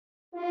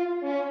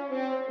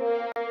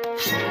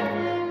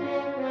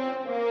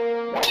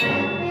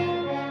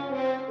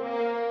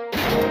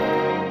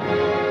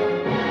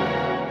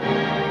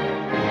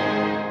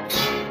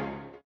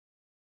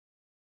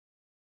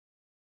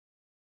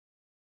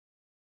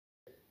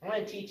I'm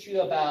going to teach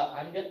you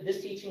about,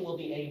 this teaching will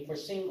be aimed for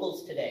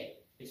singles today.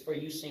 It's for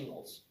you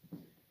singles.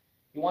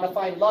 You want to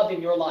find love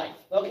in your life.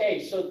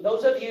 Okay, so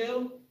those of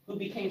you who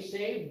became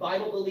saved,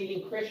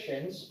 Bible-believing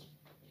Christians,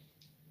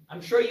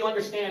 I'm sure you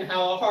understand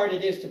how hard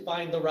it is to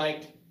find the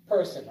right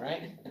person,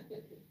 right?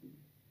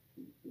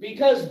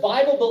 Because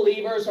Bible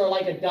believers are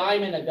like a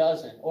dime in a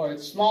dozen, or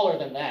it's smaller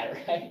than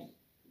that, right?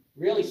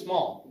 Really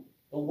small.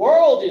 The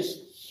world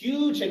is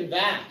huge and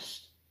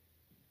vast.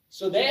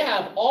 So they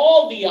have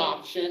all the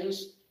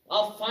options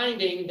of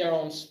finding their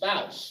own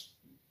spouse.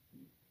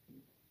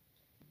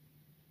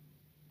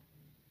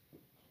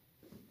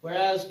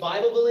 Whereas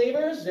Bible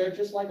believers, they're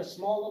just like a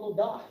small little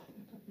dot.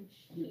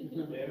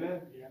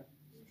 Amen. Yeah.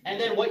 And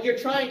then what you're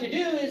trying to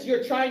do is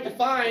you're trying to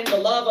find the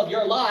love of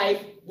your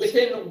life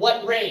within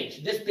what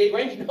range? This big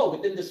range? No,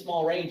 within this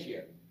small range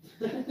here.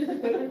 Oh,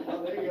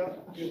 there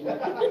you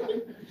go.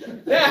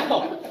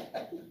 Now,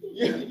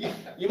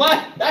 you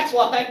might, that's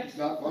why. It's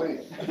not funny.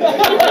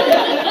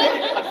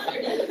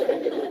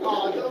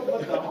 Oh, don't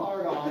put the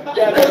heart on.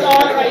 Yeah, that's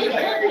all right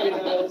there, you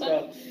know.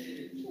 So.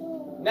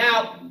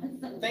 Now,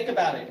 think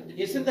about it.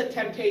 Isn't the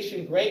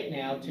temptation great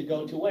now to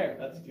go to where?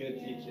 That's good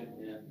teaching.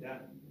 Yeah. Yeah.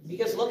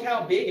 Because look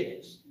how big it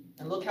is.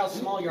 And look how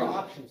small your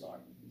options are.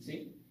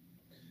 See?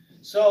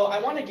 So I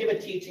want to give a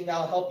teaching that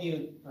will help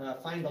you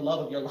find the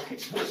love of your life,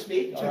 so to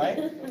speak, all right?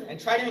 And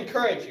try to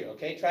encourage you,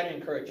 okay? Try to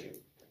encourage you.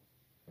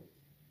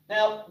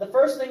 Now, the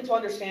first thing to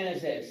understand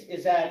is this,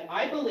 is that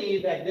I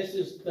believe that this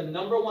is the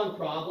number one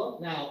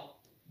problem. Now,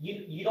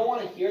 you don't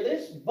want to hear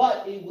this,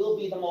 but it will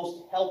be the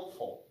most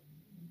helpful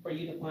for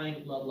you to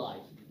find love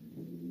life.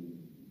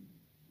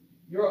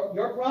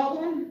 Your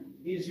problem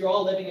is you're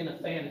all living in a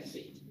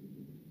fantasy.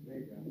 There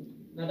you go.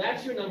 Now,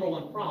 that's your number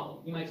one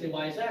problem. You might say,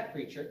 why is that,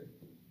 preacher?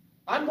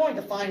 I'm going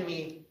to find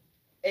me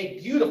a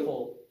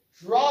beautiful,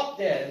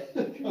 drop-dead,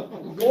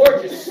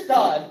 gorgeous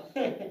stud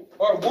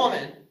or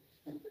woman.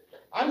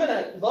 I'm going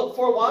to look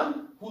for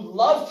one who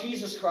loves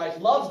Jesus Christ,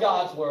 loves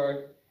God's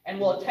Word, and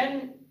will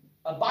attend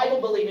a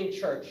Bible-believing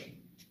church,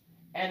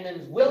 and then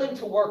is willing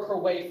to work her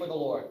way for the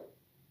Lord.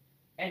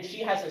 And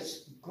she has a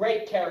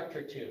great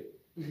character, too.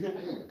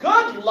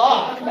 Good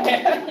luck,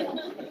 man.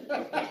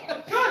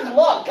 Good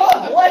luck.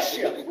 God bless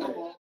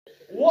you.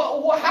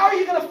 How are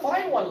you going to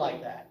find one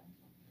like that?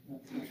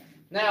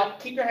 Now,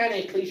 keep your hand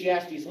in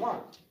Ecclesiastes 1.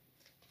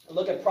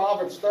 Look at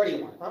Proverbs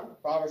 31.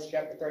 Proverbs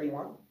chapter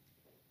 31.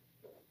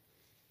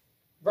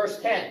 Verse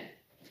 10.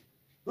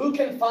 Who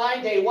can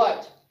find a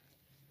what?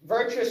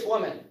 Virtuous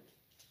woman.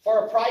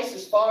 For a price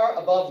is far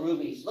above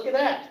rubies. Look at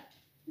that.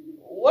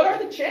 What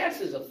are the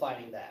chances of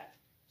finding that?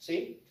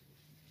 See?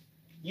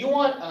 You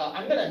want,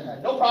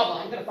 no problem,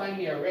 I'm going to find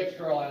me a rich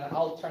girl and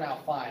I'll turn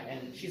out fine.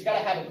 And she's got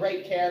to have a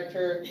great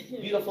character,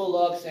 beautiful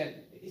looks, and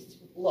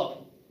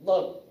look,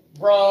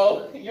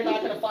 bro, you're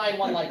not going to find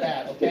one like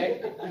that,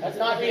 okay? That's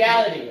not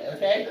reality,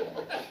 okay?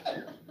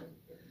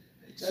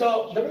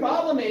 So the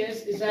problem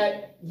is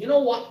that, you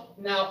know what?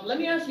 Now, let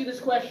me ask you this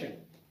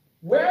question.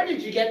 Where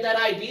did you get that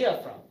idea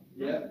from?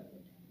 Yeah.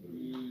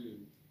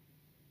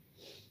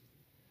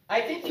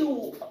 I think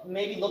you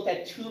maybe looked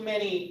at too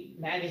many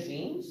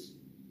magazines.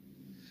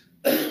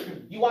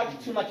 You watch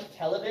too much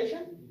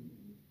television.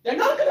 They're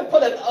not going to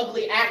put an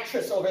ugly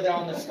actress over there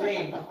on the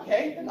screen,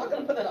 okay? They're not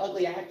going to put an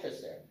ugly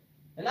actress there.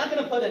 They're not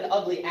going to put an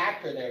ugly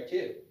actor there,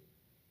 too.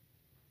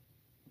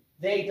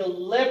 They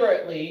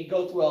deliberately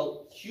go through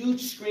a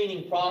huge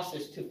screening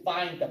process to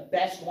find the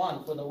best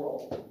one for the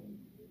role.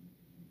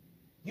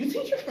 You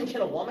think you're going to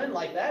get a woman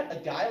like that, a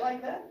guy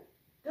like that?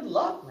 Good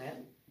luck,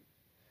 man.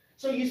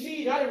 So you see,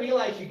 you got to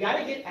realize you got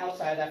to get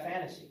outside of that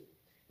fantasy.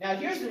 Now,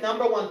 here's the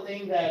number one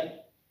thing that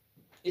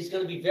is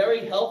going to be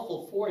very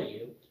helpful for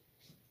you.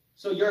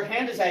 So your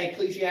hand is at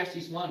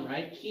Ecclesiastes 1,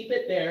 right? Keep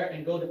it there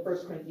and go to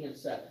 1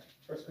 Corinthians 7.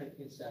 1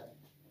 Corinthians 7.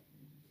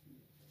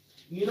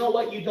 You know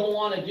what you don't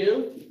want to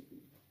do?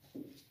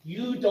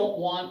 You don't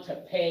want to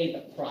pay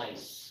the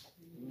price.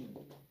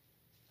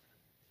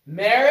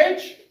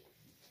 Marriage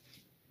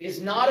is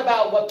not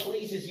about what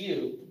pleases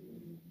you.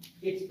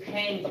 It's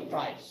paying the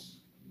price.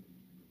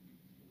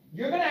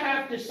 You're going to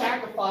have to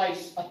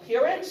sacrifice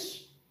appearance,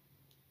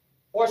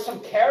 or some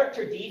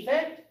character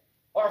defect,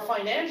 or a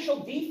financial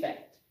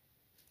defect,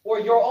 or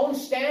your own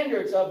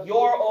standards of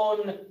your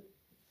own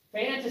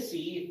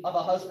fantasy of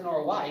a husband or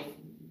a wife.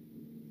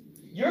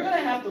 You're going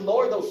to have to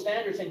lower those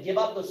standards and give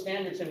up those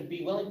standards and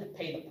be willing to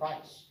pay the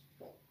price.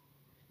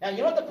 Now, you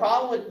know what the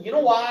problem with, you know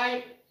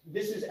why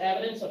this is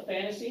evidence of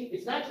fantasy?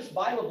 It's not just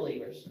Bible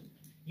believers.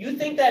 You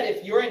think that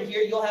if you're in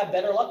here, you'll have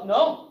better luck?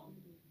 No.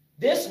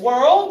 This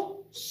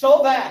world,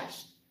 so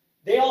vast,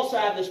 they also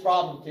have this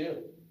problem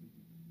too.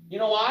 You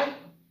know why?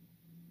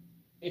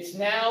 It's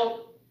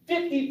now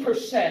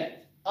 50%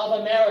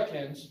 of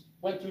Americans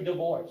went through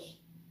divorce.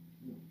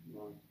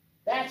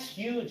 That's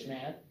huge,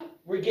 man.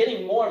 We're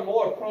getting more and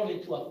more prone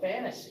into a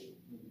fantasy,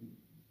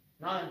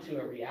 not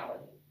into a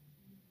reality.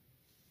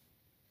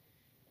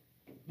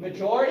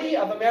 Majority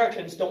of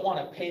Americans don't want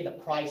to pay the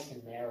price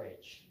in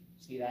marriage.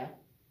 See that?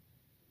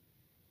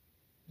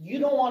 You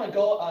don't want to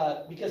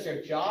go because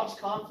their jobs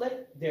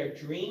conflict, their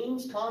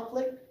dreams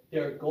conflict,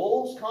 their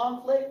goals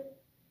conflict,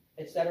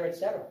 etc.,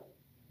 etc.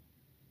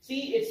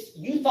 See,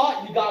 you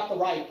thought you got the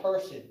right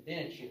person,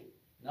 didn't you?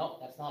 No,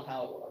 that's not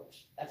how it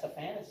works. That's a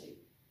fantasy.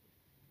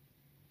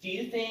 Do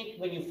you think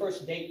when you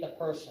first date the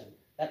person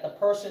that the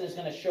person is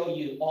going to show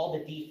you all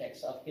the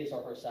defects of his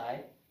or her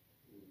side?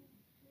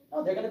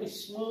 No, they're going to be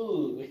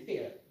smooth with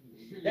you.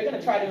 They're going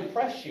to try to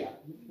impress you.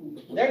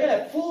 They're going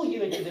to fool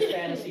you into this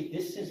fantasy.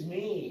 This is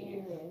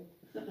me.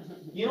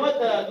 You know what?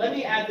 Let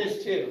me add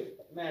this too.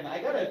 Man,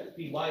 I got to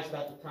be wise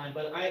about the time,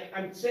 but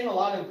I'm saying a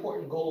lot of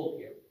important gold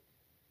here.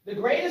 The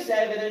greatest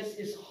evidence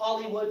is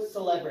Hollywood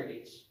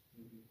celebrities.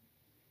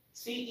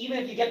 See, even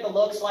if you get the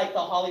looks like the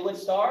Hollywood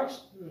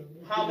stars,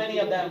 how many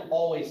of them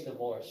always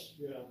divorce?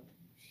 Yeah.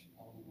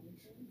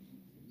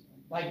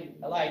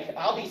 Like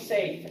I'll be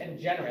safe and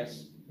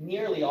generous.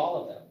 Nearly all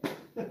of them.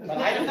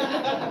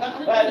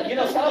 But you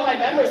know, some of my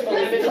members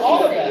believe it's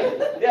all of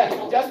them.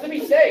 Yeah, just to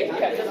be safe.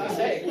 Yeah, just to be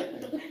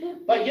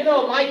safe. But you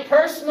know, my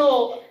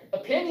personal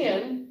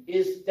opinion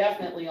is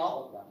definitely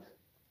all of them.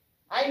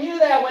 I knew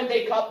that when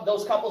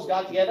those couples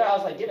got together, I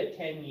was like, give it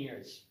 10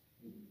 years.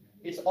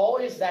 It's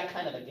always that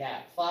kind of a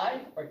gap, 5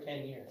 or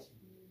 10 years.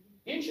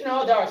 Didn't you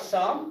know there are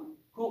some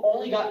who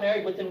only got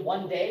married within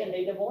 1 day and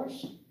they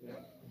divorced? Yeah.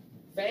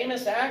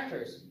 Famous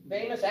actors,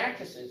 famous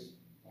actresses.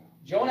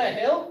 Jonah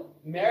Hill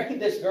married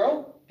this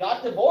girl,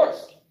 got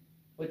divorced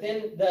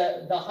within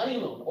the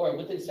honeymoon or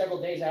within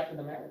several days after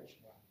the marriage.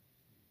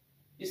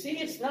 You see,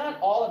 it's not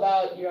all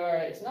about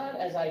it's not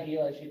as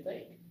ideal as you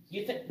think.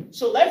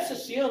 So let's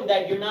assume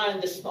that you're not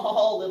in this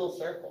small little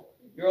circle.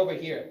 You're over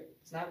here.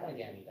 It's not going to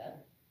get any better.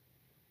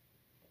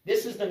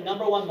 This is the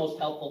number one most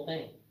helpful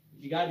thing.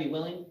 You got to be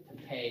willing to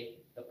pay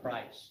the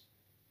price.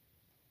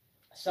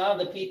 Some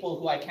of the people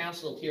who I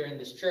counseled here in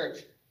this church,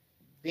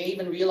 they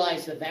even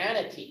realize the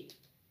vanity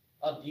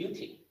of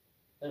beauty,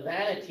 the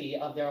vanity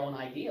of their own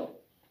ideal.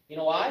 You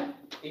know why?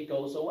 It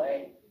goes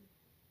away.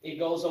 It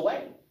goes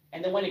away.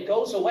 And then when it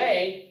goes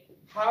away,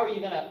 how are you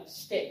going to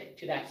stick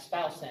to that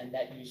spouse then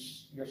that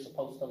you're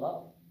supposed to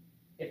love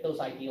if those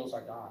ideals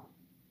are gone?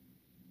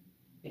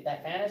 If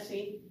that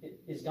fantasy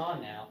is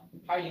gone now,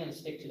 how are you going to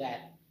stick to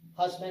that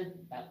husband,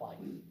 that wife?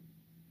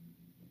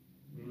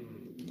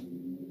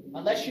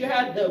 Unless you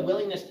have the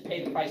willingness to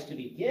pay the price to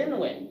begin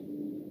with,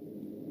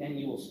 then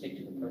you will stick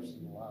to the person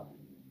you love.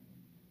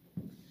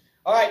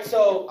 All right,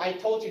 so I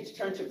told you to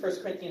turn to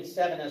 1 Corinthians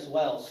 7 as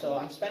well. So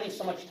I'm spending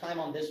so much time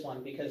on this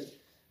one because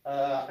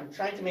I'm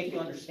trying to make you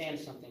understand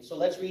something. So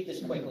let's read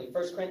this quickly.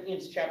 1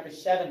 Corinthians chapter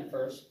 7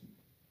 first.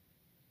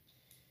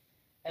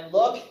 And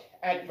look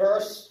at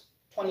verse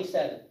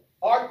 27.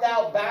 Art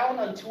thou bound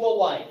unto a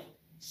wife?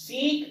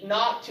 Seek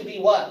not to be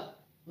what?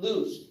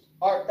 Loosed.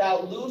 Art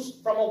thou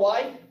loosed from a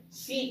wife?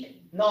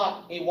 Seek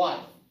not a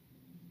wife.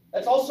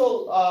 Let's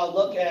also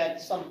look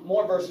at some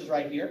more verses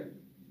right here.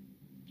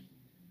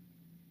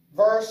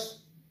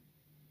 Verse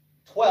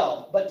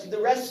 12. But to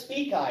the rest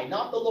speak I,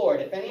 not the Lord.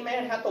 If any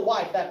man hath a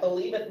wife that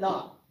believeth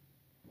not,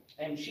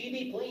 and she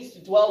be pleased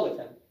to dwell with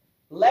him,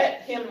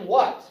 let him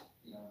what?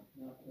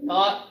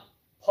 Not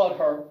put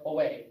her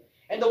away.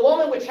 And the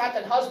woman which hath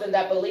an husband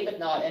that believeth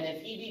not, and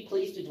if he be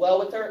pleased to dwell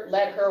with her,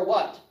 let her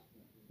what?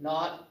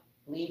 Not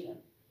leave him.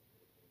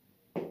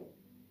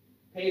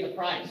 Pay the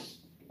price.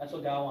 That's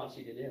what God wants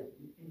you to do.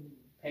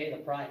 Pay the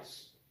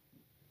price.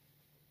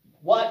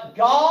 What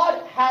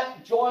God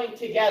hath joined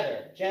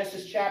together,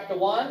 Genesis chapter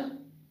 1,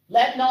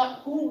 let not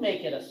who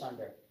make it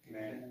asunder?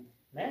 Man.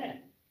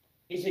 Man.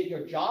 Is it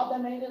your job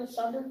that made it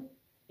asunder?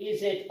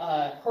 Is it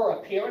her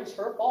appearance,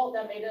 her fault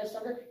that made it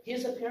asunder?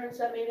 His appearance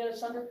that made it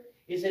asunder?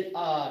 Is it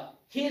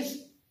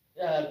his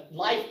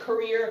life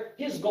career,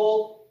 his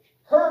goal,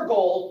 her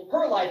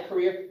life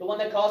career, the one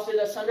that caused it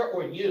asunder,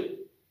 or you?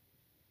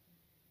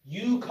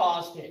 You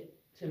caused it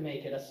to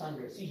make it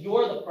asunder. See,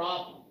 you're the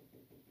problem.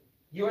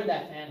 You're in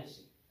that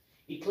fantasy.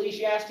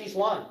 Ecclesiastes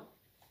 1.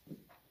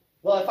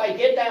 Well, if I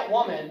get that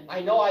woman,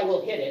 I know I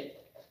will hit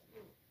it.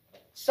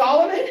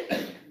 Solomon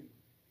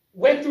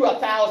went through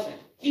 1,000.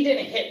 He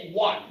didn't hit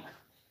one.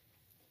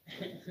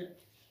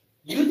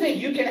 You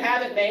think you can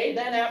have it made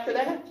then after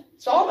that?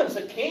 Solomon's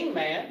a king,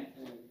 man.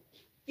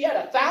 He had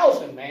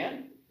 1,000,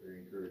 man. Very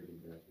encouraging,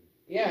 Pastor.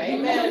 Yeah,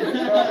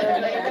 amen, brother,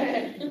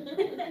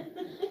 amen.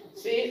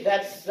 See,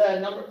 that's the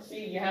number.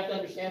 See, you have to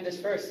understand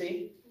this first.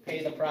 See,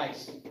 pay the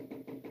price.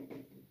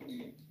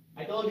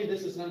 I told you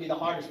this is going to be the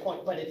hardest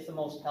point, but it's the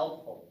most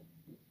helpful.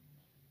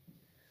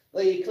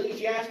 The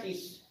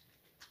Ecclesiastes,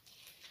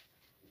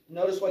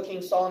 notice what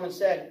King Solomon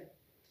said.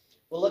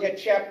 We'll look at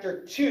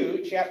chapter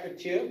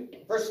 2,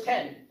 verse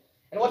 10.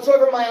 And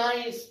whatsoever my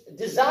eyes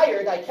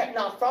desired, I kept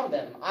not from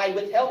them. I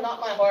withheld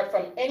not my heart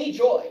from any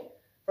joy.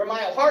 For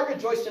my heart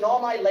rejoiced in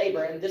all my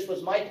labor, and this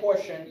was my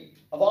portion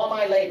of all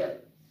my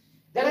labor.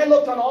 Then I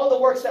looked on all the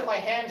works that my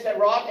hands had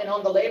wrought, and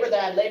on the labor that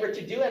I had labored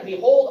to do, and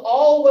behold,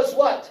 all was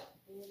what?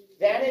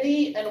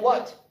 Vanity and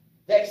what?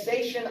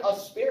 Vexation of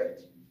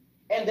spirit.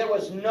 And there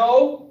was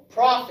no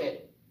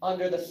profit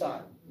under the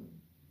sun.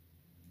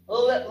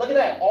 Look at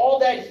that. All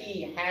that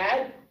he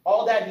had,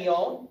 all that he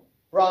owned,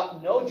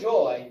 brought no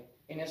joy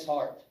in his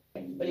heart.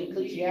 But in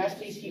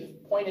Ecclesiastes, he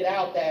pointed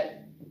out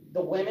that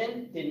the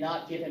women did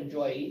not give him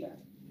joy either.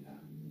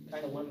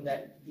 Kind of women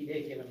that he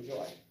did give him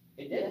joy.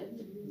 It didn't.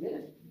 It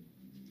didn't.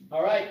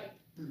 All right.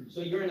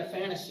 So you're in a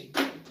fantasy.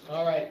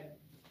 All right.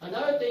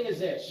 Another thing is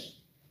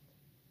this.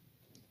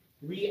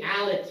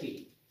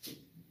 Reality.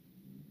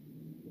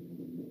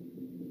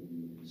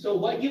 So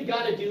what you've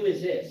got to do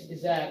is this,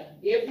 is that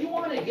if you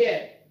want to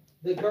get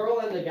the girl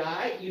and the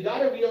guy, you got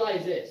to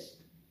realize this.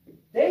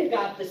 They've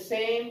got the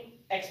same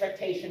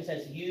expectations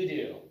as you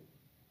do.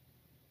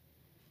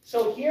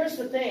 So here's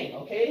the thing,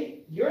 okay?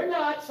 You're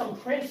not some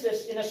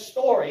princess in a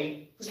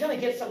story who's going to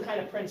get some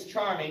kind of Prince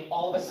Charming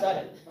all of a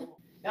sudden.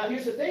 Now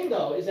here's the thing,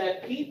 though, is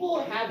that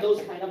people have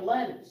those kind of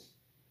lenses.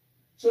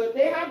 So if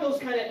they have those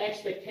kind of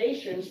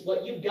expectations,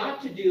 what you've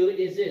got to do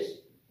is this.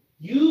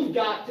 You've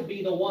got to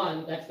be the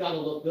one that's got to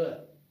look good.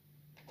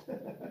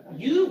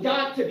 You've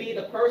got to be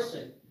the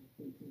person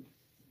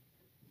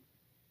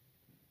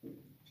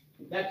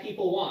that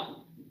people want.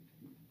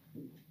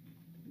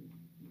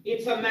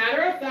 It's a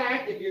matter of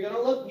fact, if you're going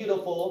to look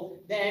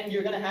beautiful, then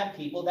you're going to have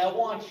people that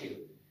want you.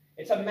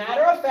 It's a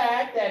matter of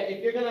fact that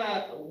if you're going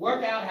to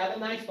work out, have a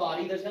nice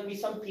body, there's going to be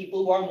some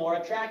people who are more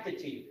attracted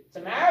to you. It's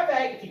a matter of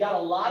fact, if you got a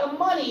lot of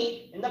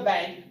money in the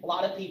bank, a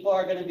lot of people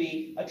are going to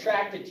be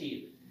attracted to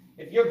you.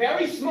 If you're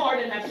very smart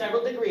and have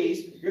several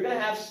degrees, you're going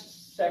to have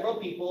several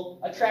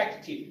people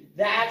attracted to you.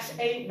 That's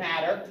a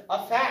matter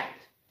of fact.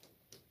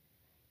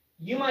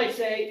 You might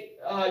say,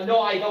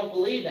 no, I don't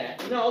believe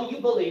that. No,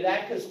 you believe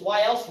that because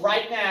why else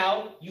right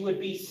now you would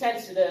be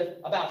sensitive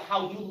about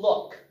how you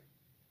look,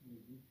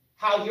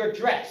 how you're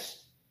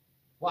dressed.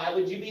 Why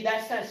would you be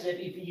that sensitive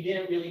if you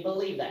didn't really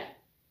believe that?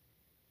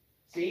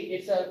 See,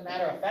 it's a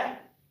matter of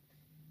fact.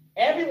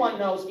 Everyone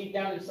knows deep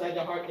down inside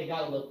their heart they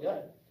got to look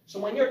good. So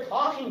when you're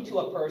talking to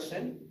a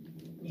person,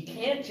 you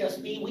can't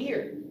just be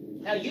weird.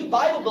 Now, you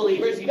Bible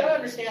believers, you got to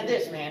understand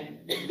this, man.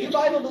 You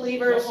Bible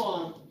believers,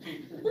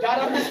 got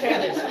to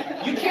understand this.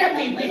 You can't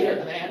be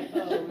weird, man.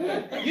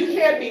 You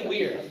can't be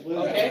weird,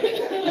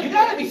 okay? You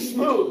got to be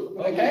smooth,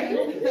 okay?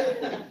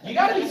 You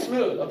got to be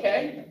smooth,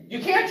 okay? You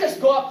can't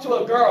just go up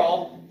to a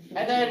girl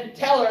and then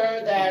tell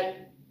her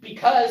that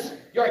because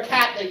you're a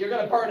Catholic, you're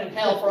going to burn in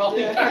hell for all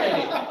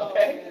eternity,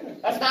 okay?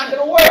 That's not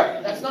going to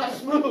work. That's not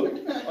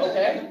smooth,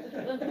 okay?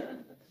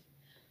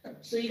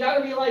 So you got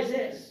to realize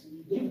this.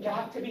 You've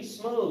got to be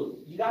smooth.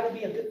 You got to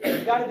be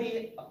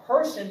a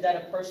person that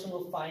a person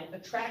will find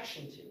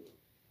attraction to.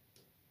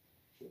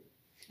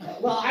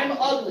 Well, I'm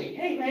ugly.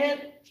 Hey,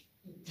 man,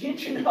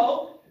 didn't you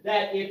know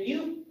that if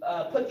you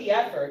put the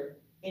effort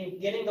in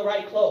getting the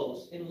right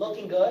clothes, in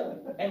looking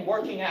good and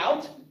working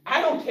out, I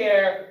don't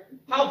care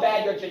how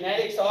bad your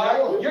genetics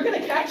are, you're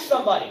going to catch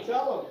somebody.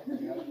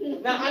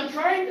 Now,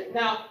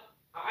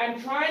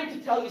 I'm trying to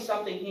tell you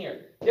something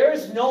here. There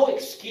is no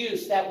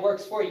excuse that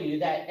works for you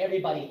that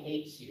everybody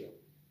hates you.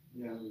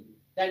 Yeah.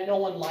 That no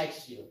one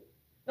likes you.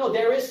 No,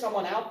 there is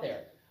someone out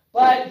there.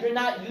 But you're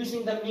not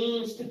using the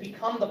means to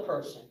become the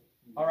person.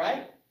 All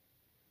right?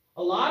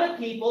 A lot of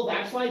people,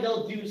 that's why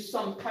they'll do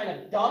some kind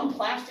of dumb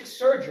plastic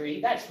surgery.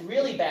 That's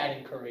really bad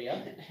in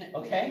Korea.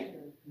 Okay?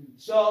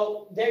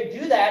 So they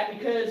do that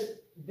because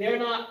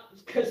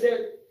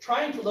they're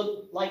trying to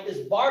look like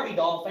this Barbie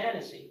doll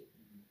fantasy.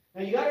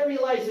 Now you got to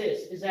realize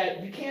this, is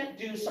that you can't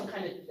do some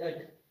kind of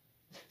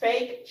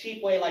fake,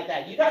 cheap way like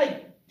that. You got to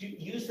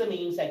use the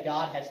means that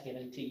God has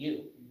given to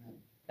you.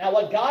 Now,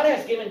 what God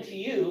has given to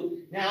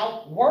you,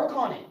 now work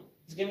on it.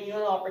 He's giving you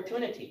an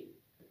opportunity.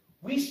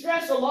 We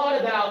stress a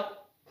lot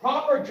about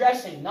proper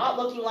dressing, not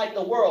looking like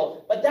the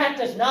world, but that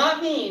does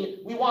not mean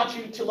we want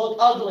you to look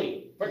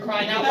ugly, for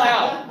crying out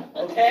loud,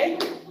 okay?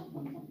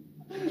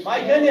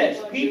 My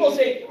goodness, people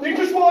say, they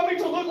just want me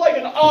to look like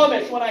an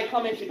Amish when I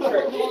come into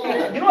church.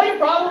 You know what your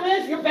problem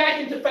is? You're back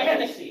into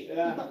fantasy.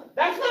 Yeah.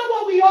 That's not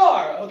what we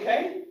are,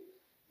 okay?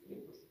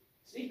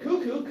 See,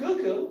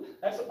 cuckoo.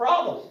 That's the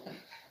problem.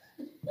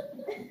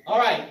 All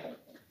right.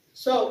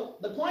 So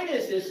the point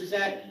is this, is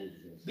that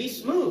be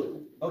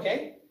smooth,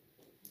 okay?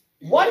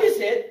 What is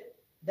it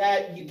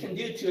that you can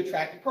do to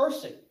attract a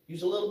person?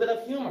 Use a little bit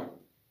of humor.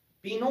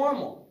 Be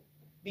normal.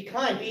 Be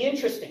kind. Be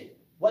interesting.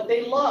 What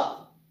they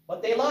love.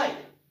 What they like.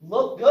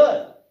 Look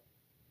good.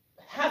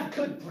 Have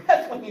good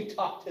breath when you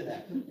talk to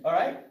them, all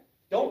right?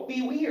 Don't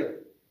be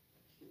weird.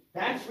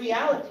 That's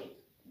reality.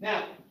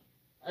 Now,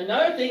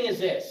 another thing is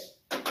this.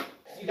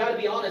 You got to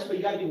be honest, but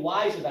you got to be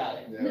wise about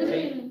it. Yeah.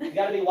 Okay? You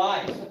got to be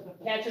wise.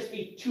 You can't just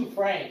be too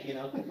frank, you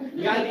know.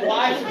 You got to be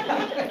wise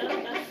about it.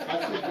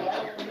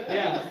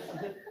 Yeah.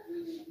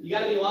 You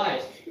got to be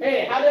wise.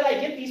 Hey, how did I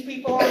get these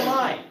people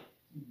online?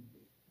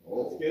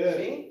 That's good.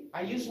 See?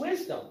 I use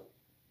wisdom.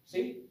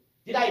 See?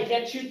 Did I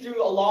get you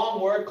through a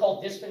long word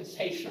called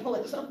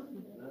dispensationalism?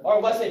 Or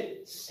was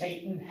it,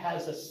 Satan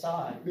has a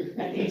son,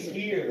 and he's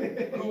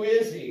here. Who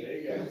is he?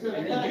 And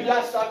then you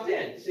got sucked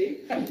in, see?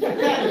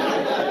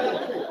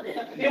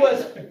 It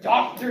was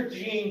Dr.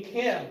 Gene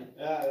Kim,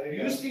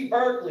 UC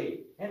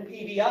Berkeley, and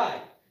PBI.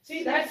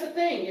 See, that's the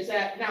thing, is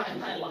that, now,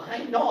 am I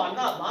lying? No, I'm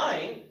not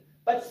lying.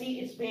 But see,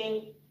 it's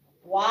being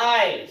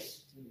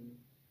wise.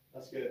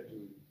 That's good.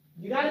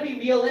 You got to be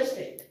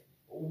realistic.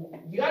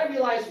 You got to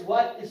realize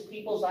what is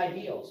people's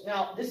ideals.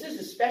 Now, this is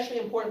especially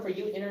important for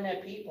you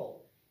internet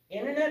people.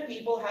 Internet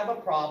people have a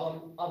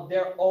problem of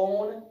their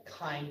own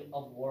kind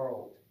of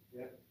world.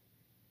 Yeah.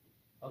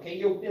 Okay,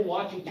 you've been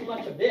watching too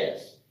much of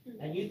this,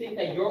 and you think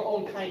that your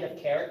own kind of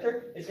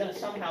character is going to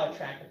somehow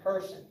attract a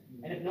person.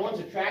 And if no one's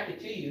attracted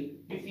to you,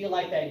 you feel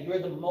like that you're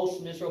the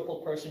most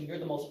miserable person, you're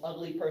the most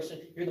ugly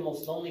person, you're the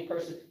most lonely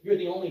person, you're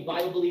the only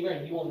Bible believer,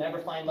 and you will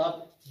never find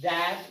love.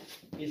 That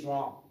is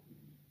wrong.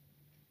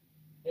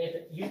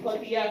 If you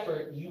put the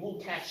effort, you will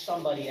catch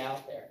somebody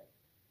out there.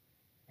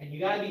 And you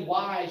got to be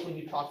wise when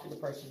you talk to the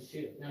person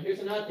too. Now, here's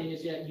another thing: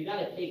 is that you got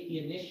to take the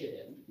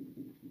initiative.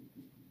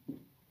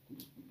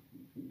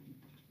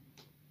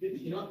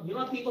 You know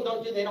what people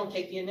don't do? They don't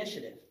take the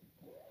initiative.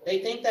 They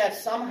think that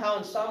somehow,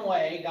 in some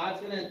way,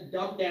 God's going to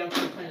dump down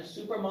some kind of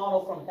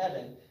supermodel from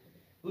heaven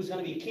who's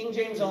going to be King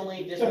James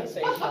only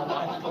dispensational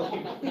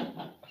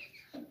Bible.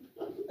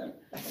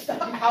 That's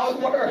not how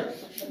it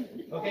works.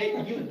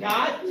 Okay? You've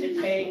got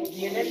to take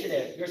the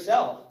initiative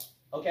yourself.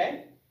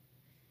 Okay?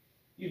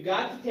 You've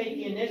got to take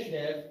the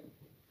initiative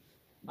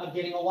of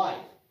getting a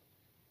wife.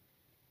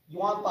 You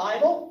want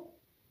Bible?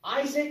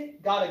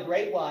 Isaac got a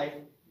great wife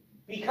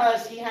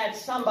because he had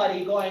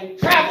somebody going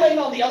traveling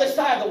on the other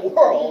side of the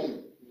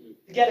world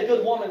to get a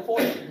good woman for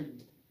him.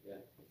 Yeah.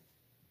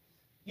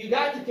 You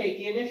got to take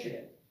the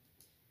initiative.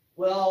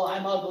 Well,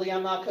 I'm ugly,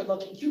 I'm not good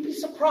looking. You'd be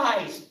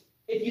surprised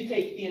if you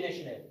take the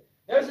initiative.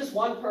 There's this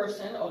one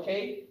person,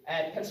 okay,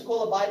 at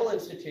Pensacola Bible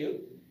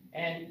Institute,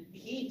 and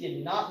he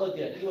did not look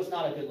good. He was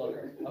not a good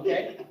looker,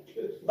 okay?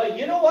 But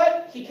you know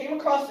what? He came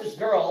across this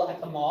girl at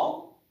the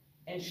mall,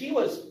 and she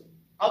was,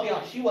 I'll be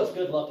honest, she was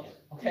good looking,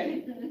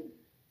 okay?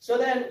 So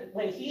then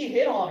when he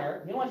hit on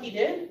her, you know what he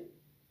did?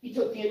 He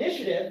took the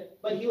initiative,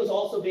 but he was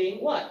also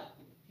being what?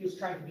 He was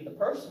trying to be the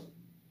person.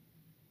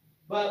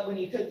 But when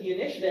he took the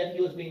initiative,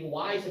 he was being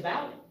wise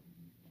about it.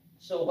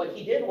 So what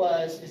he did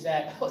is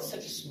that was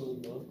such a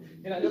smooth move.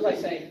 You know, it was like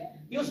saying,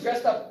 he was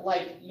dressed up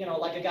like, you know,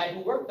 like a guy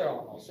who worked there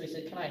almost. So he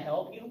said, "Can I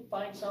help you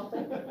find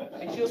something?"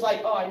 And she was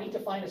like, "Oh, I need to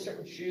find a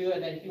certain shoe."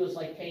 And then he was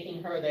like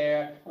taking her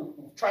there,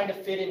 trying to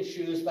fit in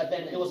shoes, but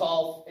then it was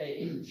all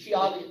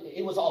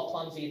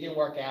clumsy. It didn't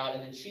work out.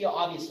 And then she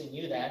obviously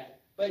knew that,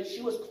 but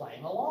she was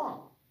playing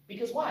along.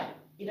 Because why?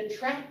 It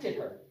attracted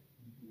her.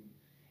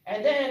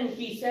 And then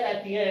he said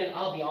at the end,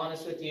 "I'll be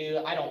honest with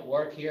you, I don't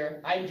work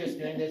here. I'm just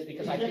doing this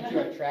because I think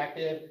you're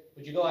attractive.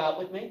 Would you go out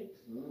with me?"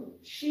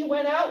 She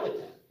went out with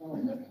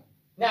him.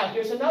 Now,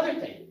 here's another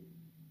thing.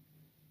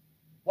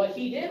 What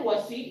he did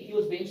was, he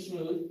was being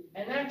smooth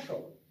and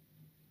natural.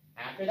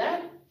 After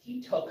that,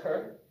 he took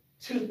her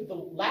to the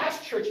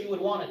last church you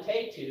would want to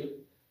take to,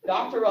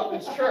 Dr.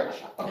 Ruppman's church.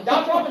 And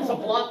Dr. Ruppman's a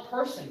blunt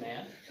person,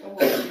 man.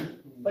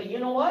 But you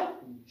know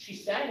what? She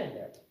sat in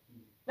there.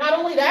 Not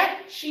only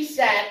that, she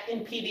sat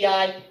in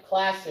PBI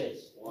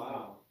classes.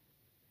 Wow.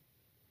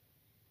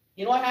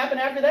 You know what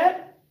happened after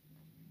that?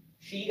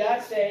 She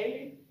got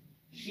saved.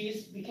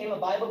 She became a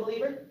Bible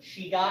believer.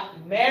 She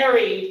got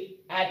married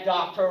at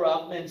Dr.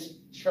 Ruppman's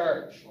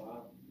church.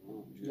 Wow.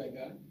 To that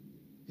guy?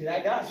 To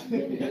that guy.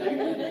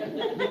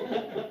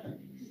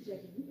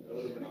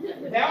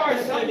 There are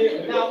some,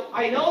 now,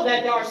 I know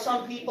that there are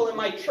some people in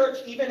my church,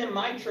 even in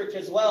my church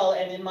as well,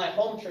 and in my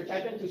home church.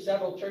 I've been to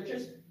several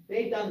churches.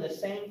 They've done the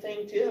same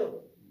thing too.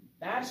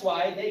 That's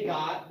why they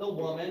got the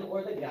woman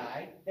or the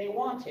guy they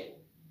wanted.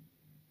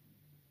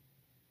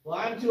 Well,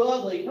 I'm too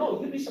ugly.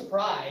 No, you'd be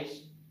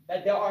surprised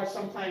that there are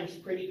sometimes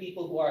pretty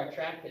people who are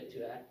attracted to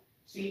that.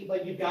 See,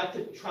 but you've got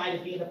to try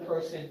to be the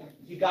person.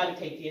 You've got to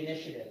take the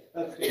initiative.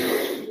 That's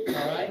good.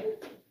 All right?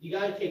 You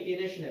got to take the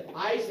initiative.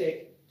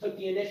 Isaac took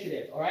the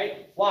initiative, all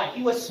right? Why?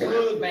 He was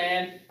smooth,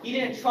 man. He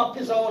didn't trump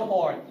his own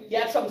horn. He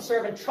had some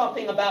servant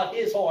trumping about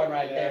his horn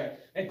right there.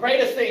 And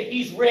greatest thing,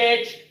 he's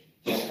rich,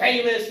 he's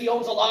famous, he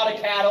owns a lot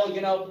of cattle,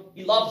 you know,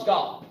 he loves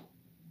God.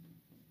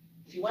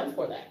 She went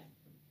for that.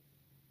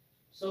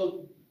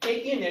 So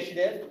take the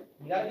initiative.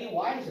 You got to be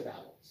wise about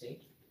it, see?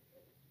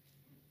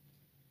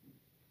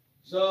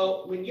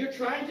 So when you're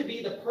trying to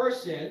be the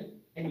person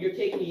and you're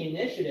taking the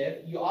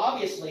initiative, you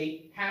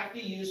obviously have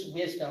to use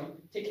wisdom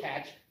to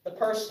catch the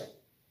person.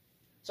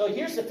 So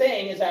here's the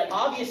thing, is that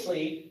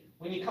obviously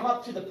when you come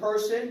up to the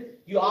person,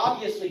 you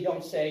obviously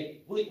don't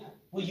say, will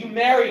you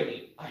marry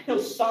me? I know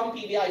some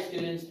PBI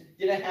students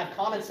didn't have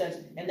common sense,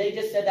 and they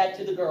just said that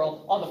to the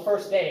girl on the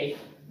first day.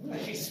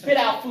 She spit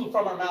out food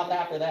from her mouth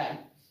after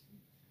that.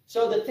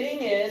 So the thing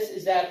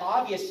is that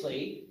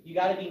obviously you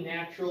got to be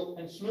natural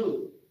and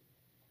smooth.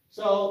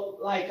 So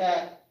let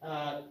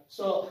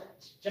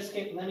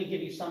me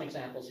give you some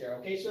examples here.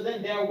 Okay, so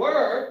then there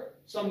were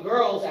some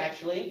girls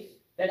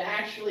that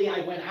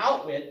I went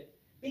out with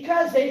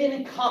because they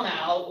didn't come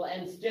out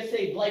and just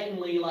say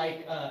blatantly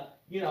like,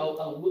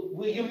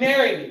 will you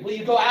marry me? Will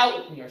you go out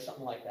with me or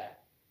something like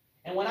that?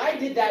 And when I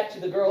did that to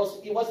the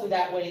girls, it wasn't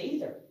that way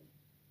either.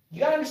 You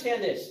got to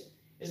understand this,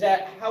 is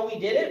that how we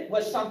did it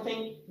was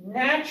something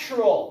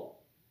natural,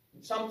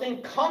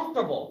 something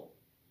comfortable,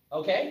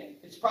 okay?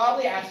 It's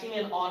probably asking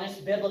an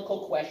honest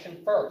biblical question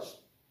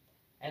first.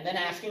 and then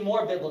asking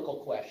more biblical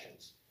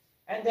questions.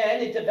 And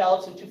then it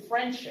develops into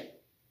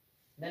friendship.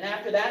 And then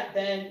after that,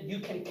 then you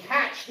can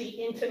catch the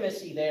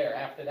intimacy there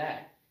after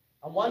that.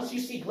 And once you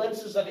see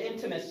glimpses of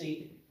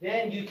intimacy,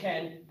 then you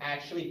can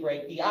actually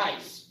break the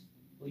ice.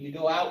 Will you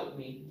go out with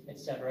me,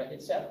 etc.,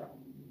 etc.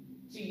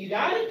 See, you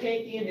got to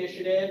take the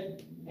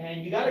initiative,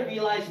 and you got to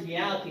realize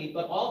reality,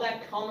 but all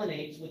that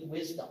culminates with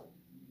wisdom.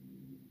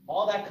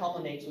 All that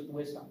culminates with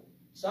wisdom.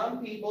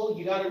 Some people,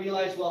 you got to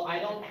realize, well, I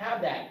don't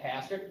have that,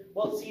 Pastor.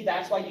 Well, see,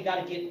 that's why you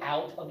got to get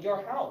out of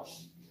your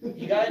house.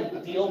 You got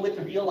to deal with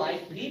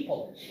real-life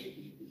people.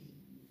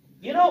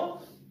 You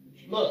know,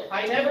 look,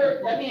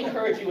 let me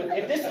encourage you.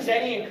 If this is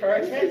any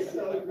encouragement,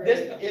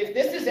 if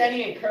this is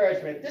any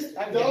encouragement,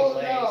 I'm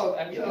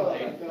getting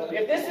late.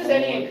 If this is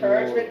any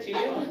encouragement to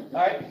you,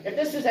 all right, if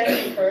this is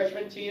any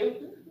encouragement to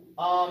you,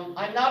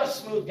 I'm not a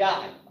smooth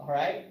guy, all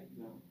right?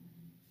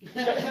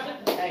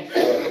 Thanks.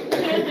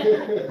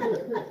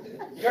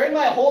 During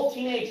my whole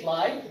teenage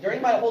life,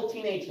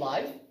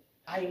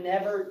 I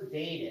never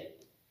dated.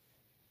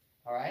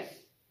 All right?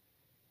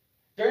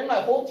 During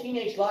my whole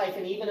teenage life,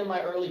 and even in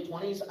my early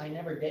 20s, I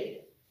never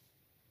dated.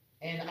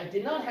 And I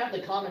did not have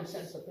the common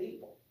sense of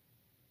people.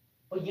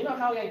 But you know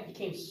how I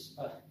became,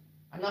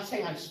 I'm not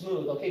saying I'm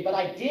smooth, okay? But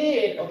I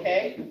did,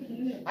 okay?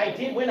 I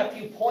did win a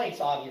few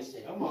points,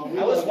 obviously. I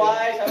was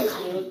wise, I was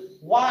smooth.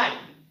 Why?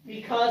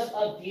 Because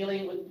of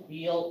dealing with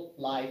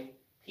real-life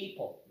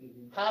people.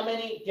 How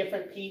many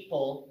different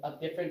people of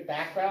different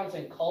backgrounds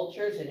and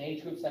cultures and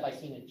age groups have I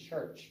seen in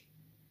church?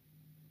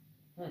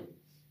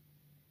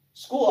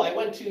 School, I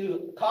went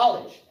to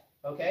college,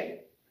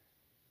 okay?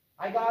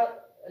 I got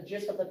a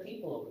gist of the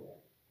people over there.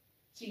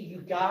 See,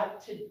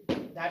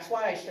 that's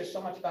why I stress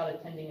so much about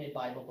attending a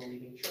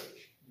Bible-believing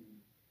church.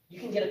 You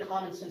can get a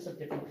common sense of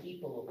different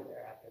people over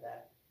there after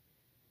that.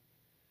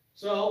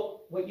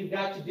 So what you've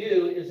got to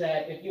do is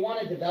that if you want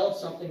to develop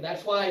something,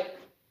 that's why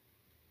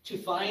to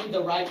find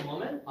the right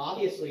woman,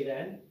 obviously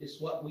then,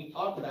 is what we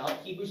talked about.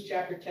 Hebrews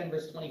chapter 10,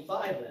 verse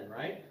 25 then,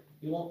 right?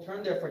 You won't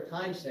turn there for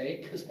time's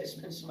sake, because I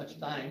spend so much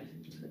time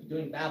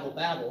doing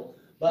babble.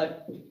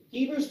 But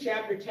Hebrews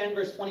chapter 10,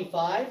 verse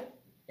 25,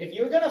 if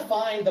you're going to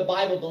find the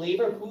Bible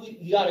believer, who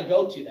you got to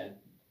go to then?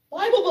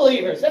 Bible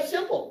believers, that's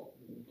simple.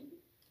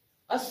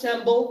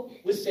 Assemble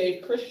with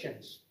saved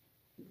Christians.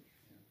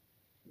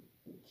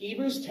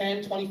 Hebrews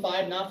 10,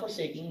 25, not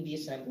forsaking the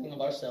assembling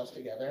of ourselves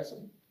together as a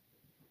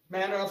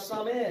manner of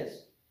some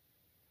is,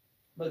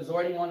 but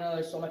exhorting one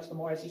another so much the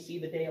more as you see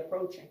the day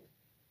approaching.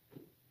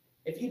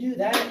 If you do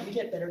that, you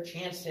get better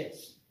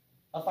chances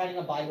of finding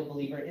a Bible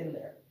believer in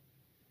there.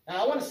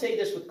 Now, I want to say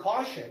this with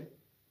caution.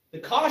 The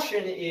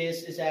caution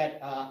is that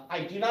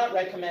I do not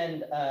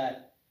recommend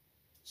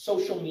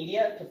social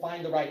media to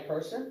find the right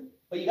person,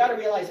 but you got to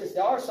realize this,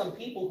 there are some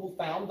people who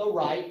found the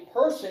right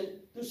person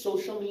through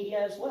social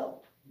media as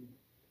well.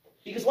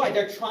 Because why?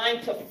 They're trying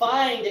to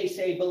find a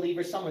saved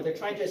believer somewhere. They're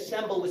trying to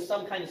assemble with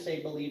some kind of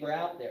saved believer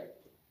out there.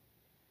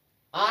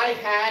 I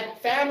had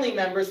family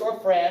members or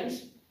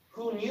friends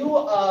who knew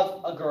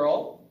of a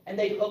girl, and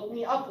they hooked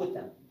me up with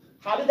them.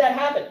 How did that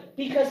happen?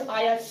 Because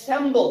I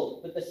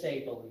assembled with the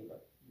saved believer.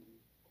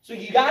 So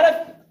you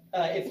gotta,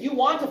 if you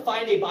want to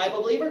find a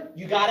Bible believer,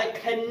 you gotta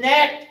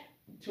connect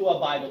to a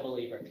Bible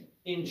believer.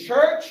 In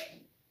church,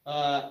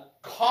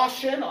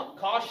 caution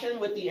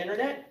with the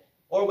internet,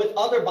 or with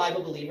other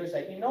Bible believers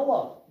that you know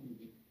of.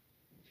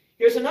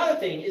 Here's another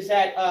thing, is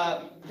that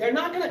they're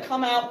not going to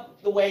come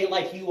out the way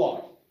like you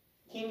are.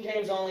 King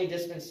James only,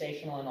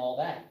 dispensational, and all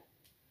that.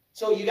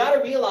 So you got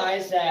to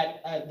realize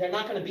that they're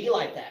not going to be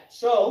like that.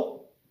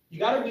 So you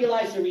got to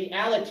realize the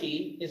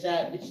reality is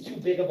that it's too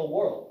big of a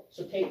world.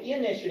 So take the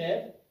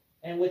initiative,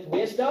 and with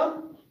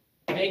wisdom,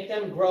 make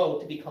them grow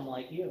to become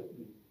like you.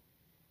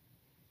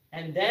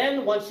 And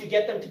then once you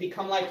get them to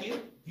become like you,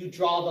 you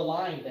draw the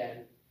line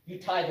then. You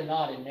tie the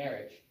knot in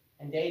marriage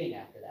and dating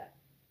after that.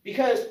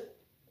 Because,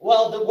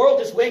 well, the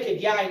world is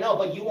wicked, yeah, I know,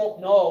 but you won't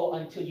know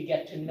until you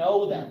get to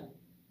know them,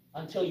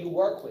 until you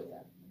work with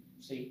them,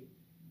 see?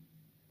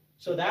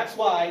 So that's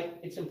why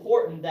it's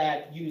important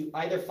that you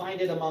either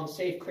find it among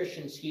saved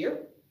Christians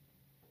here,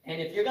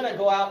 and if you're going to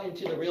go out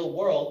into the real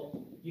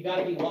world, you got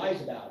to be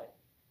wise about it.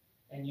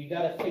 And you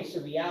got to face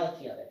the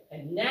reality of it.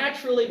 And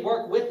naturally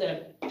work with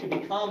them to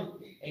become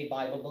a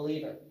Bible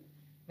believer.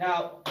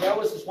 Now, there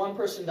was this one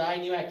person that I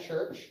knew at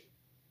church.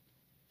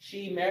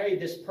 She married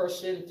this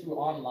person through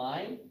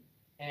online,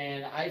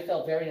 and I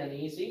felt very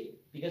uneasy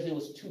because it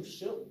was too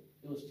soon.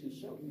 It was too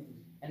soon.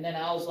 And then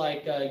I was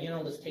like,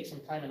 let's take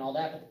some time and all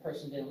that, but the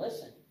person didn't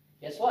listen.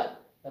 Guess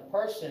what? The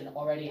person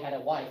already had a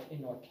wife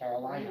in North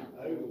Carolina.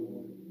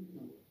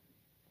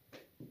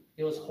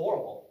 It was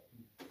horrible.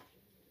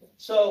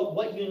 So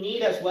what you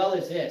need as well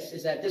is this,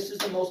 is that this is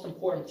the most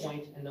important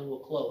point, and then we'll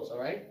close, all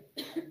right?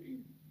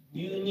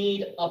 You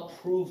need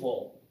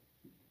approval.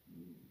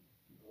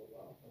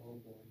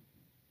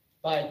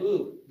 By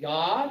who?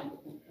 God.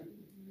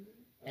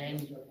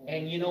 And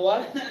you know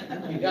what?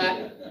 You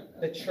got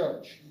the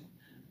church.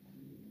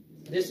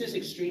 This is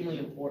extremely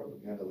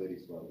important. And the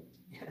lady's father.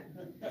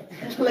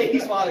 The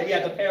lady's father,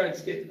 yeah, the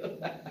parents did.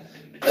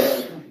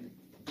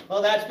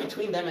 Well, that's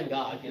between them and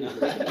God, you know.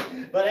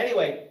 But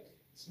anyway,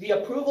 the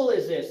approval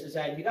is this, is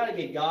that you got to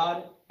get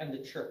God and the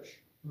church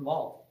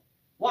involved.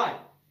 Why?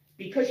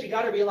 Because you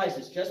got to realize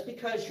this. Just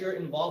because you're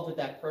involved with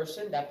that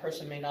person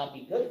may not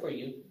be good for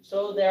you.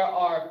 So there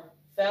are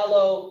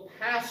fellow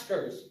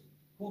pastors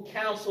who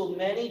counsel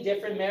many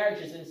different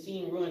marriages and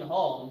seen ruined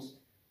homes.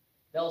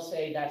 They'll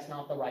say that's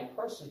not the right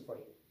person for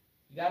you.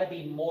 You got to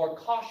be more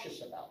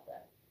cautious about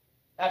that.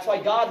 That's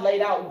why God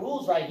laid out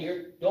rules right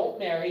here. Don't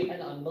marry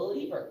an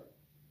unbeliever,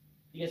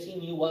 because he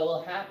knew what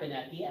will happen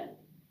at the end.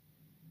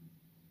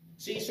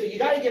 See, so you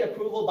got to get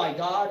approval by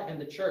God and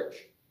the church.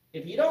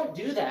 If you don't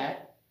do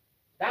that,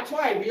 that's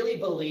why I really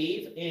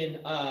believe in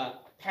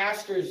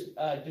pastors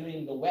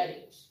doing the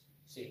weddings.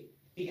 See,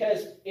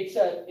 because it's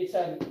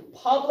a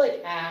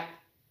public act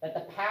that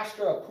the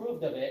pastor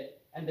approved of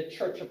it and the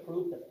church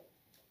approved of it.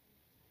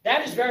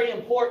 That is very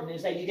important,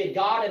 is that you get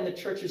God and the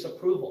church's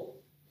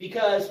approval.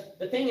 Because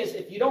the thing is,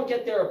 if you don't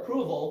get their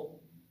approval,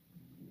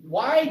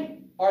 why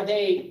do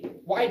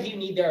you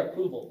need their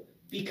approval?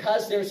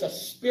 Because there's a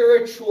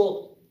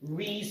spiritual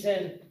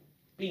reason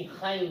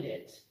behind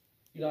it.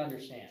 You don't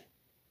understand.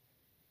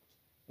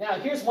 Now,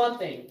 here's one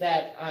thing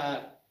that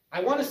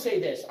I want to say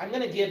this. I'm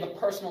going to give a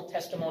personal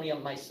testimony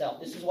of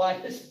myself. This is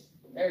why this is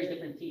very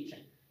different teaching.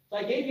 So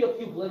I gave you a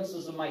few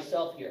glimpses of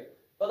myself here.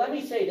 But let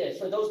me say this,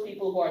 for those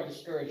people who are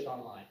discouraged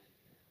online.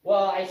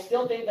 Well, I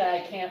still think that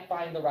I can't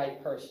find the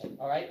right person,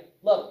 all right?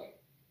 Look,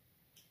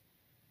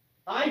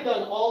 I've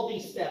done all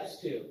these steps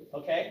too,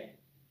 okay?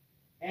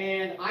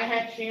 And I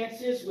had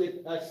chances with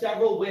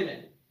several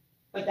women,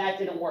 but that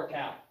didn't work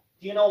out.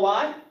 Do you know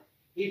why?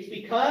 It's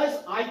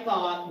because I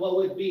thought what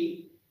would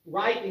be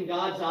right in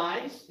God's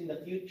eyes in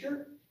the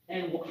future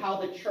and how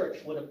the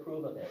church would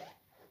approve of it.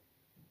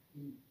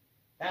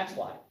 That's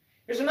why.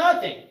 Here's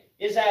another thing,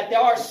 is that there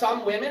are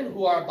some women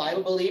who are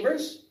Bible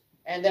believers,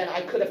 and then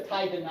I could have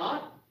tied the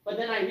knot, but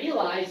then I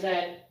realized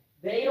that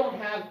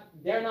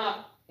they're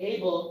not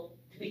able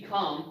to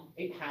become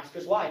a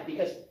pastor's wife,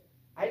 because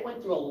I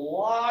went through a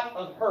lot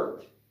of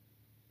hurt,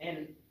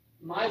 and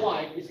my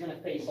wife is going to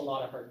face a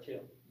lot of hurt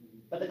too.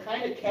 But the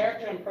kind of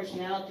character and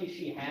personality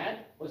she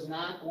had was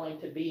not going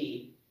to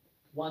be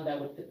one that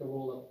would fit the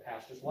role of a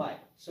pastor's wife.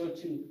 So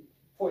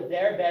for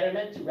their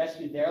betterment, to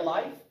rescue their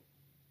life,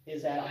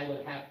 is that I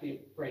would have to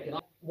break it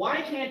off.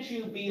 Why can't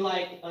you be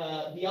like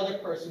the other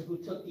person who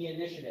took the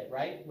initiative,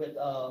 right? With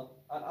an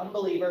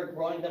unbeliever,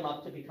 growing them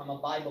up to become a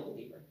Bible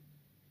believer.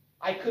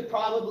 I could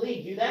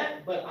probably do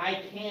that, but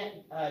I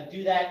can't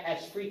do that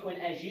as frequent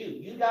as you.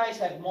 You guys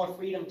have more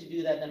freedom to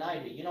do that than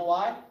I do. You know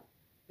why?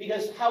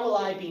 Because how will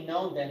I be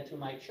known then to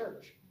my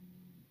church?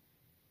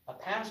 A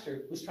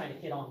pastor who's trying to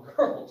hit on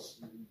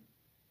girls.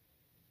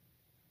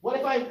 What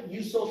if I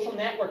use social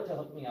network to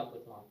hook me up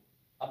with one?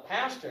 A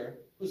pastor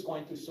who's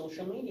going through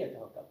social media to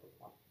hook up with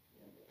one.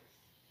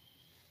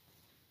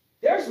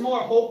 There's more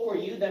hope for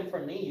you than for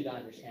me, you don't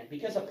understand,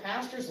 because a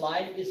pastor's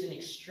life is an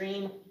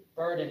extreme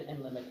burden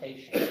and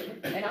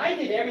limitation. And I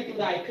did everything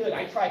that I could.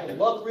 I tried to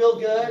look real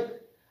good,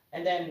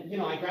 and then,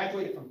 I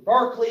graduated from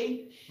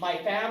Berkeley. My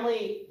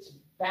family's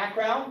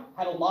background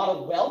had a lot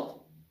of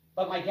wealth,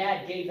 but my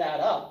dad gave that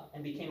up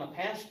and became a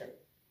pastor.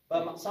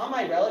 But some of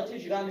my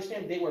relatives, you gotta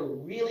understand, they were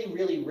really,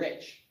 really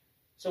rich.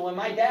 So when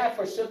my dad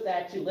forsook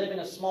that to live in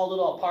a small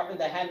little apartment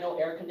that had no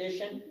air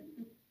conditioning,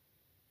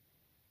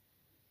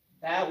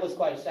 that was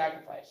quite a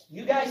sacrifice.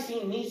 You guys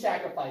seen me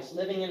sacrifice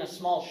living in a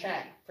small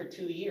shack for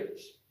 2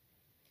 years.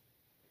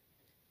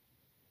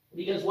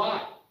 Because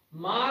why?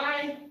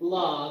 My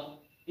love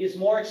is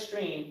more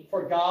extreme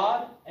for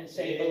God and,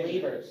 say,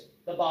 believers,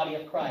 the body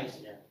of Christ,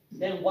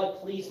 than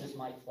what pleases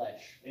my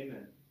flesh.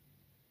 Amen.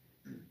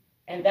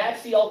 And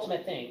that's the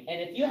ultimate thing.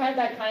 And if you have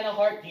that kind of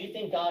heart, do you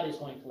think God is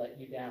going to let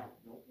you down?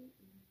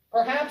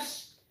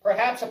 Perhaps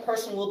a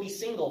person will be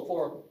single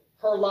for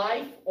her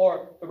life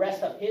or the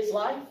rest of his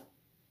life.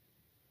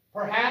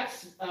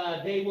 Perhaps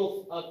they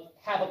will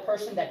have a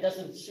person that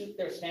doesn't suit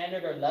their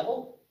standard or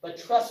level. But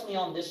trust me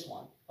on this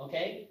one,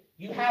 okay?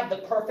 You have the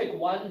perfect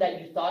one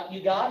that you thought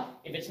you got.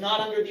 If it's not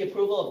under the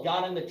approval of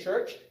God and the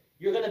church,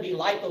 you're going to be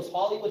like those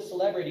Hollywood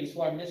celebrities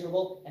who are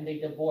miserable and they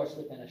divorce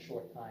within a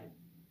short time,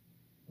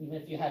 even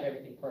if you have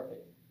everything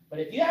perfect. But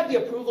if you have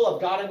the approval of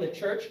God and the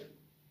church,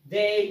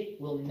 they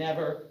will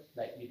never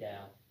let you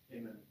down.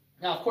 Amen.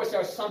 Now, of course,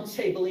 there are some,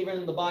 say, believers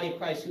in the body of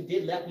Christ who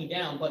did let me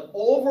down, but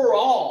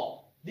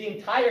overall,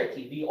 the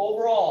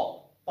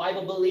overall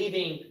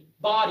Bible-believing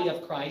body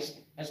of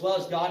Christ, as well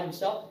as God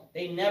himself,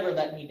 they never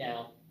let me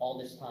down all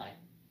this time.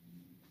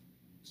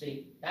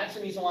 See, that's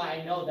the reason why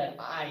I know that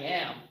I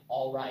am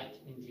all right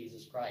in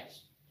Jesus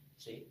Christ.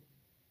 See?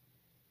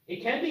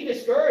 It can be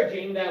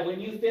discouraging that when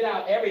you fit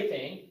out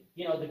everything,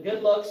 the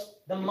good looks,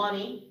 the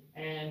money,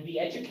 and the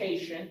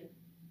education,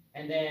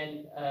 and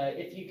then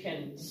if you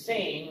can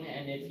sing,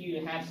 and if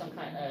you have some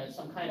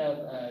kind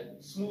of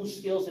smooth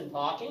skills in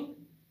talking,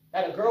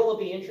 that a girl will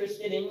be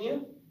interested in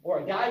you, or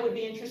a guy would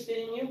be interested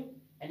in you,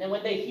 and then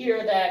when they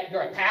hear that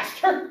you're a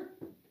pastor,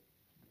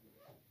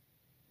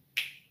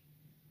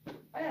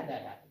 I had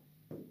that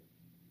happen.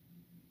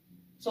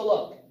 So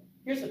look,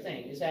 Here's the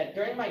thing, is that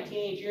during my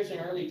teenage years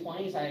and early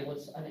 20s, I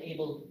was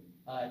unable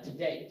to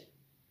date.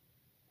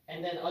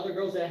 And then other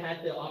girls that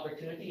had the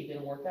opportunity, it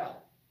didn't work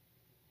out.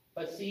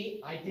 But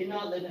see, I did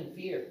not live in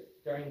fear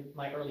during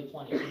my early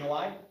 20s. You know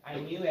why? I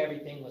knew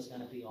everything was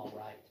going to be all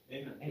right.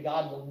 Amen. And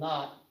God will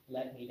not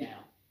let me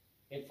down.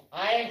 If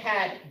I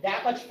had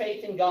that much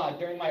faith in God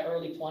during my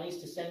early 20s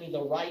to send me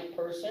the right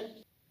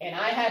person, and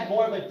I had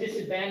more of a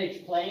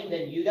disadvantage playing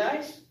than you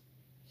guys,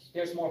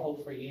 there's more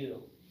hope for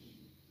you.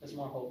 There's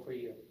more hope for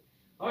you.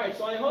 All right,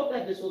 so I hope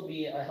that this will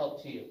be a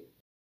help to you.